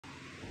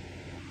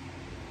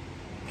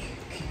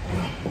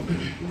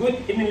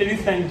Good evening,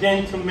 ladies and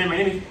gentlemen. My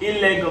name is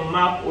Ilega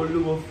Mark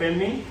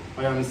Oluwofemi.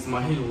 I am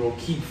Ismail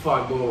Roki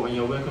Fago, and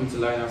you're welcome to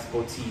Lionel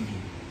Sport TV.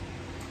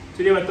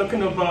 Today we're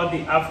talking about the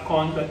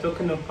Afcon. We're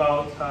talking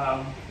about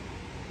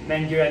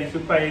Nigeria, the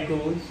Super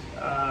Eagles,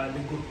 the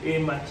Group A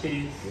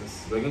matches.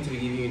 Yes, we're going to be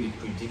giving you the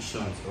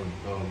predictions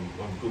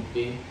of Group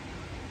A.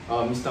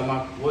 Mr.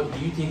 Mark, what do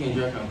you think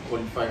Nigeria can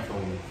qualify from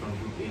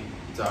Group A?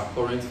 It's our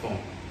current form.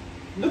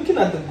 Looking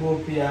at the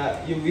group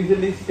here, you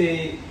easily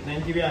say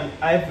Nigeria and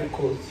Ivory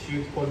Coast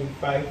should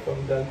qualify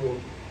from that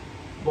group.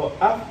 But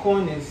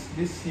Afcon is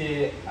this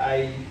year,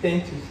 I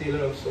tend to see a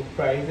lot of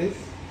surprises.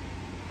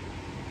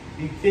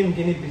 The team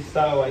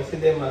Guinea-Bissau, I see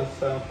them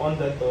as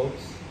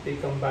underdogs. They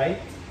can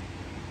bite.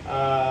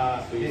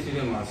 So you see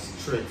them as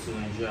threats to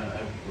Nigeria and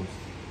Ivory Coast?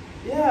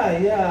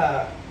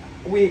 Yeah.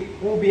 We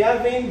will be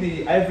having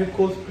the Ivory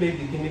Coast play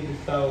the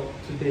Guinea-Bissau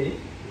today.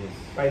 Yes.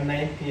 By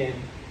 9 p.m.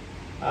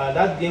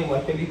 That game will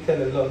actually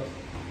tell a lot.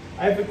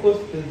 Ivory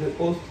Coast is the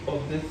host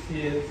of this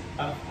year's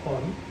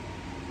Afcon,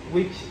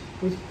 which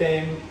puts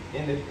them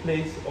in a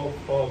place of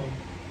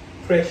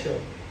pressure.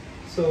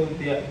 So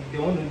they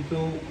want to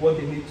do what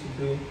they need to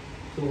do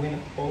to win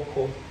at all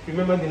costs.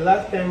 Remember, the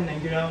last time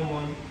Nigeria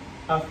won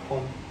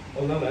Afcon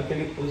was when we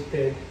actually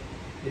hosted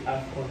the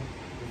Afcon.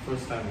 The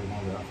first time we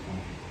won the Afcon.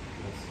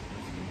 Yes.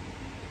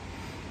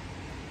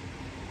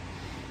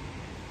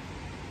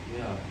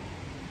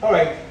 Yeah. All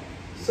right.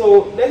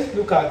 So let's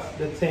look at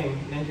the team,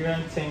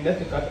 Nigerian team. Let's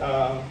look at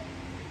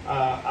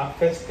our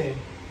first team.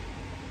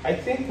 I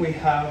think we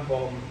have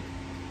a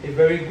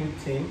very good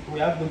team. We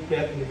have good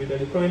players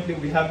individually. Currently,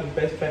 we have the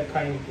best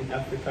striker in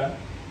Africa,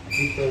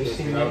 Victor Yes,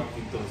 we have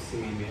Victor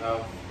Osimhen, we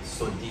have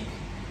Sodiq.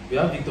 We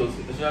have Victor,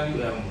 especially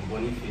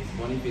Boniface.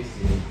 Boniface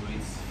is in a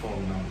great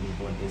form now in the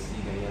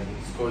Bundesliga. He has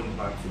been scoring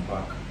back to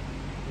back.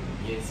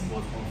 Yes,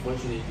 but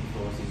unfortunately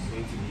for us, he's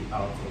going to be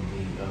out of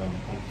the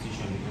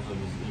competition because of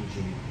his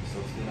injury. He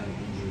sustained an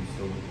injury,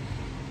 so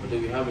although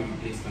we have a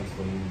replacement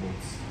for him,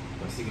 but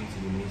we're still going to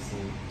be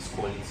missing his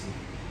quality.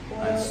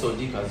 And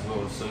Sodiq as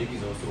well. Sodiq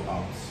is also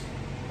out.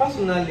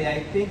 Personally,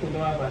 I think we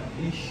don't have an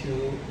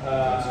issue.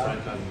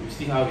 We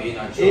still have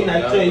Iheanacho.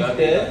 Iheanacho is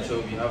there.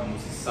 We have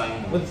Moses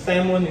Simon. But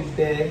Simon is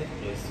there.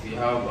 Yes, we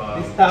have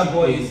the star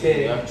boy is there.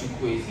 We have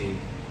Chukwueze.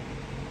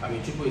 I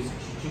mean, Chukwueze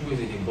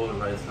the ball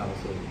right now,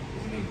 so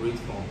he's in a great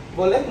form.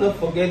 But let's not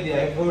forget the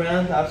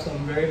Ivorians have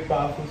some very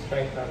powerful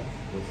strikers.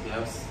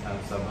 Yes, they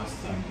have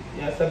Sebastian.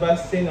 Yeah,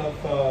 Sebastian of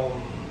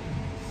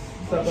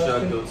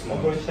Borussia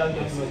Dortmund.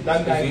 Yes,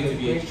 that guy is going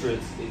to be a great threat.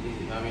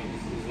 I mean,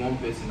 it's one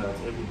person that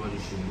everybody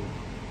should look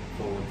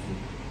forward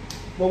to.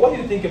 But what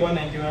do you think about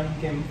Nigerian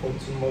game for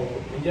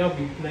tomorrow? Nigeria will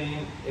be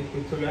playing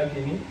Equatorial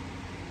Guinea.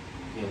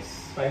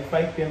 Yes. By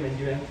 5 p.m.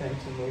 Nigerian time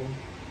tomorrow.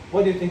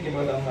 What do you think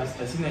about that match?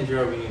 I see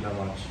Nigeria winning that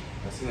match.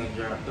 I see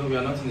Nigeria. Though we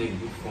are not in a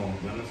good form.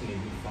 But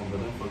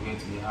don't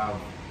forget we have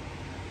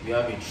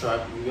a good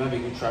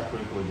track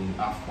record in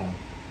Afcon.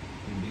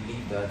 We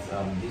believe that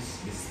the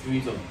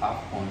spirit of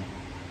Afcon.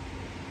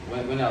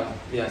 When our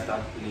players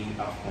start playing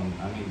Afcon,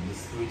 I mean the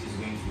spirit is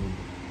going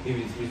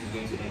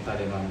to enter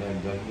them, and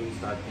then they're going to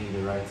start playing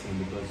the right thing,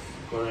 because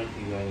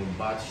currently we are in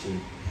bad shape.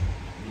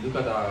 If you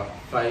look at our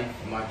 5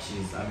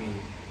 matches, I mean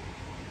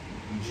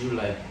we drew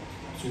like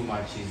 2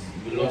 matches.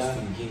 We lost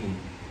to Guinea.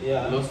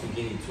 Yeah. We lost to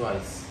Guinea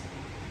twice.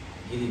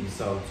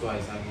 Guinea-Bissau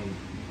twice. I mean,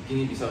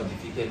 Guinea-Bissau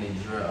defeated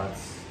Nigeria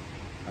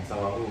at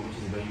our home, which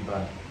is very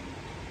bad.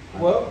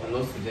 And well, we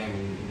lost to them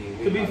in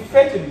the to be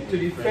fair to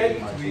the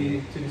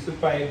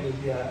Super Eagles,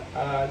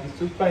 the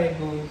Super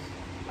Eagles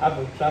have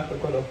a track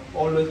record of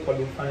always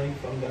qualifying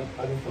from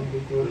the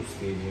group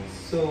stages.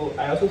 So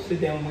I also see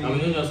them winning. And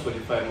we don't just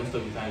qualify. Most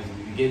of the times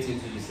we get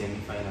into the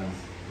semi-finals.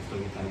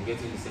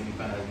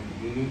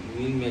 We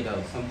win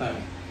medals.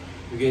 Sometimes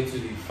we get to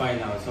the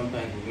final.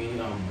 Sometimes we win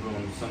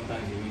bronze.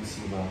 Sometimes we win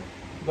silver.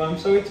 But I'm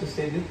sorry to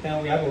say, this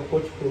time we have a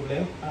coach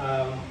problem.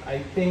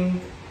 I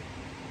think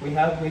we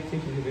have great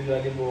teams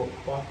individually, but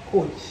our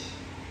coach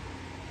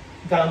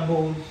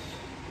gambles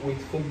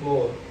with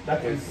football.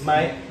 That's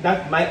my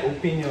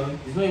opinion.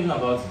 It's not even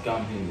about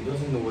gambling. He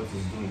doesn't know what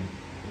he's doing.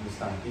 You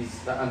understand?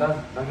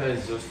 That guy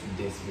is just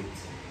too desperate.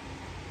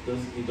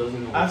 He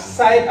doesn't know.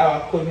 Aside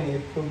our coach being a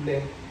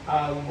problem,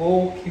 our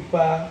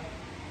goalkeeper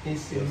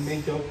is a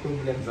major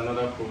problem. It's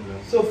another problem.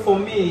 So for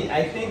me,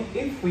 I think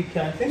if we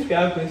can, since we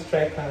have great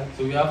strikers.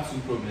 So we have 2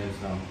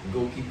 problems now: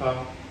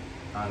 goalkeeper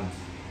and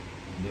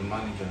the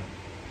manager.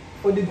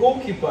 For the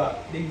goalkeeper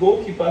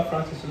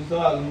Francis Uzo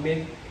has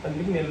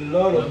making a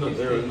lot of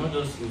mistakes. Not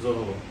just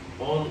Uzo,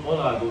 all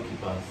our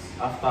goalkeepers.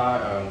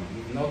 After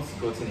we've not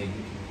gotten a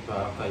good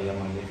goalkeeper after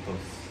Yaman left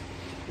us.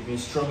 We've been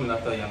struggling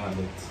after Yaman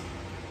left.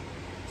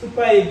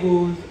 Super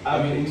Eagles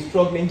have been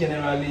struggling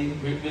generally.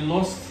 We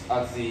lost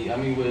at we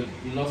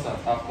lost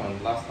at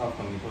Afcon, last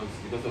Afcon,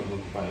 because of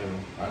goalkeeper error.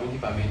 Our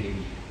goalkeeper made a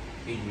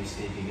big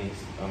mistake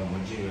against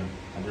Algeria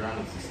at the round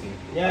of 16.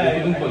 Yeah,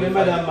 I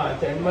remember that match.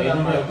 We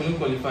couldn't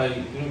qualify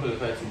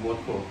to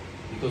World Cup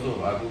because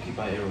of our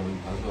goalkeeper error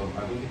as well.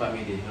 Our goalkeeper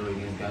made an error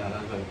against Ghana,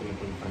 that's why we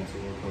couldn't qualify to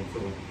World Cup. So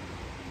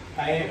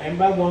I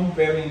remember one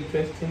very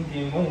interesting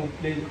game when we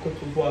played Cote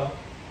d'Ivoire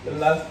the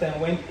last time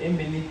when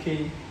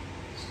Emenike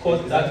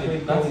scored that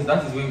great goal.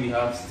 That is when we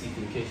have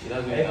Stephen Keshi.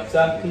 That's when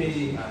exactly. We have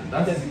Stephen Keshi. And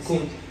that's the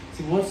coach.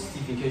 See what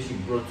Stephen Keshi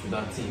brought to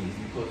that team is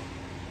because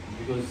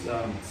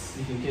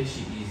Stephen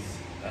Keshi is,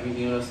 I mean,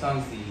 he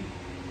understands the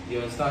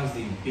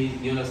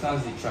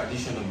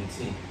tradition of the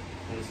team.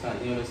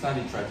 He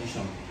understands the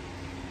tradition.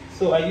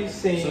 So are you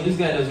saying? So this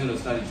guy doesn't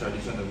understand the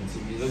tradition of the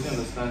team. He doesn't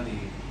understand the.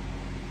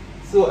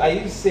 So are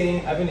you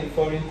saying having a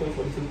foreign coach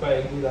for the Super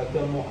Eagles have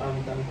done more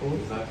harm than good?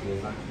 Exactly.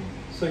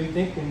 So you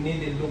think we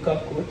need a local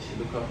coach? A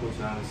local coach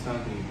that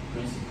understands the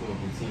principle of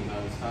the team, that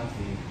understands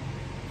the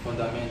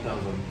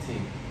fundamentals of the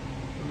team.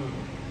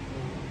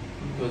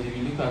 Because if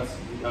you look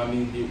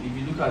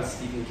at,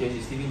 Stephen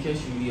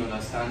Keshi really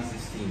understands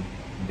this team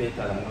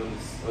better than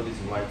all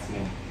these white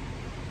men.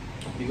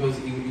 Because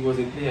he was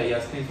a player, he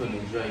has played for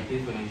Nigeria, he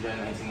played for Nigeria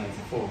in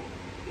 1994.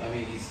 I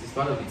mean, he's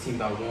part of the team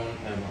that won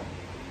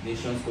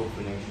Nations Cup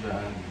for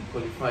Nigeria, and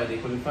they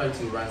qualified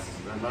to round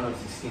of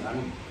 16. I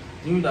mean,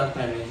 during that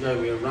time,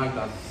 Nigeria were ranked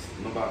as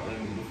the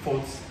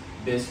fourth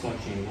best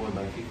country in the world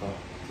by FIFA.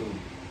 So,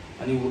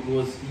 and he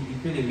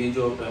played a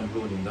major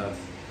role in that.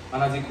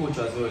 And as a coach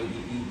as well,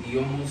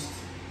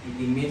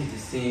 he made the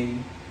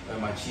same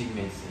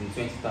achievements in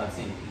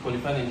 2013. He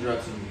qualified Nigeria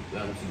to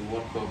the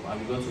World Cup, and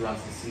we got to round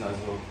 16 as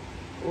well.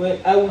 Well,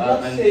 I would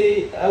not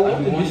say I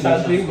want to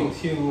disagree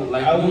with you.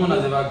 Like no one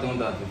has ever done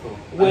that before.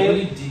 Well, and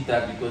he only did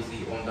that because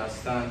he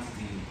understands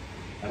the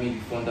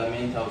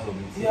fundamentals of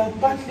the team. You are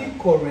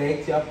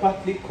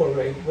partly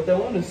correct. But I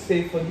want to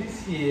say for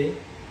this year,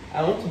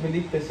 I want to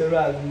believe Pesero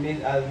has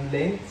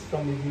learned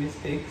from his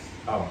mistakes.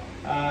 How?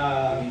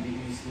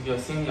 If you're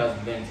saying he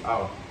has learned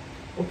how.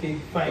 Okay,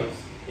 fine.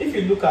 If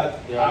you look at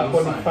our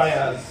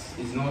qualifiers,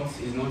 it's not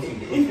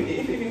improving.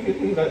 If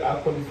you look at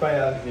our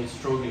qualifiers, we're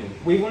struggling.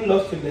 We even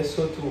lost to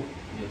Lesotho.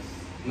 Yes.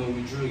 No,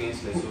 we drew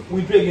against Lesotho.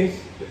 We drew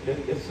against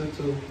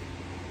Lesotho.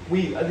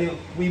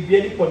 We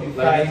barely qualified.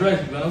 Like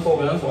we're not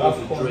supposed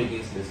to draw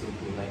against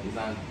Lesotho. Like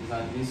it's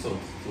an insult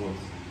to us.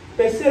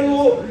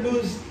 Pesero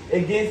lose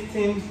against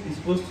teams is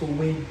supposed to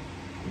win.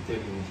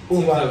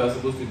 Teams that are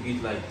supposed to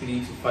beat like 3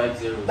 to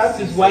 5-0. That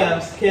is why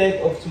I'm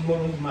scared of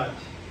tomorrow's match.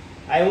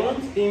 I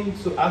want him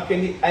to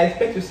I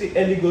expect to see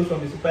early goals from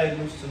the Super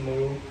Eagles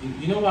tomorrow.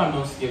 You know why I'm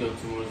not scared of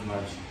tomorrow's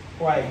match?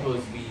 Why?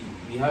 Because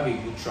we have a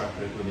good track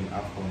record in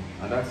Afcon,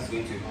 and that is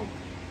going to help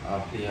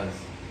our players.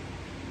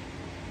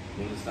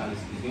 You understand?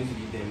 It's going to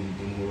give them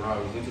the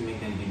morale. It's going to make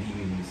them believe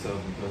in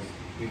themselves because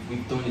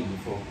we've done it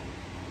before.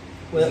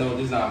 Well,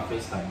 this is not our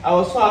first time. I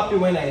was so happy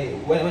when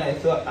I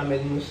saw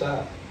Ahmed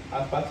Musa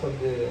as part of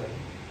the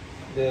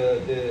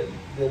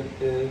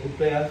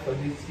players for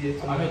this year.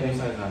 Ahmed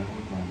Musa is an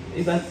old man.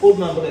 He's an old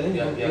man, but I think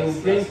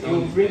he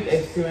will bring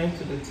experience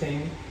to the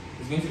team.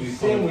 It's going to be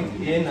same with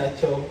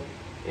Iheanacho.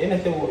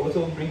 Iheanacho will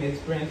also bring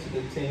experience to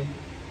the team.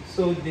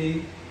 So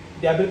the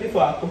ability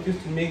for our coaches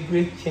to make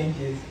great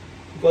changes,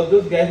 because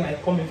those guys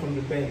might come in from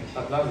the bench.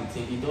 That's the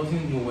thing. He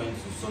doesn't know when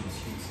to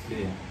substitute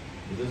player.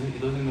 He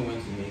doesn't know when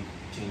to make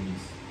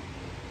changes.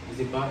 He's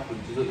a bad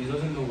coach. He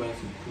doesn't know when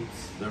to put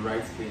the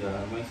right player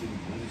and when to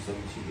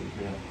substitute the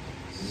player.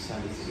 He's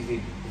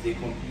a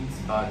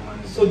complete bad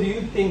manager. So do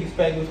you think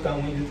Super Eagles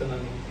can win this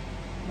tournament?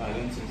 No, I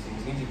don't think so.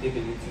 It's going to take a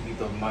little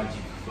bit of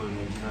magic for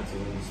Nigeria to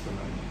win this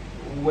tournament.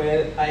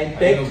 Well, I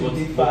beg to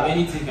differ. But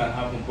anything can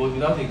happen, but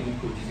without a good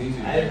coach, it's going to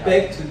be I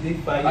beg to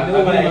differ.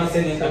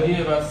 Have you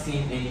ever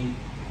seen any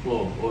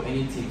club or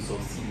any team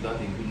succeed without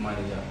a good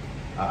manager?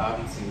 I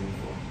haven't seen it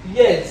before.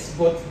 Yes,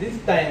 but this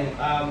time,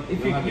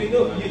 if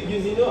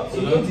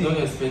don't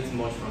expect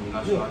much from the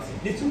national team.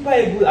 The Super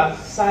Eagles,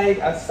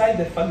 aside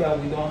the fact that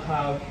we don't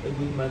have a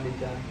good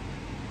manager,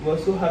 we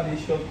also have the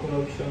short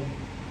corruption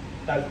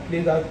that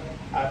plays out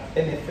at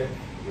NFF.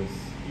 Yes.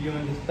 You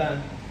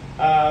understand?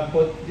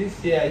 But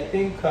this year, I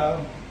think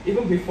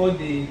even before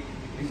the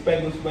Super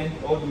Eagles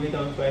went all the way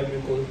down to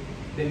Ivory Coast,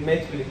 they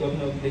met with the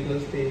governor of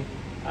Lagos State,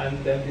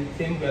 and the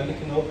team were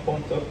looking all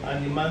pumped up,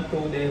 and the man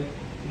told them,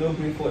 no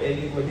grief for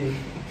anybody.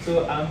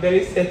 So I'm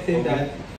very certain that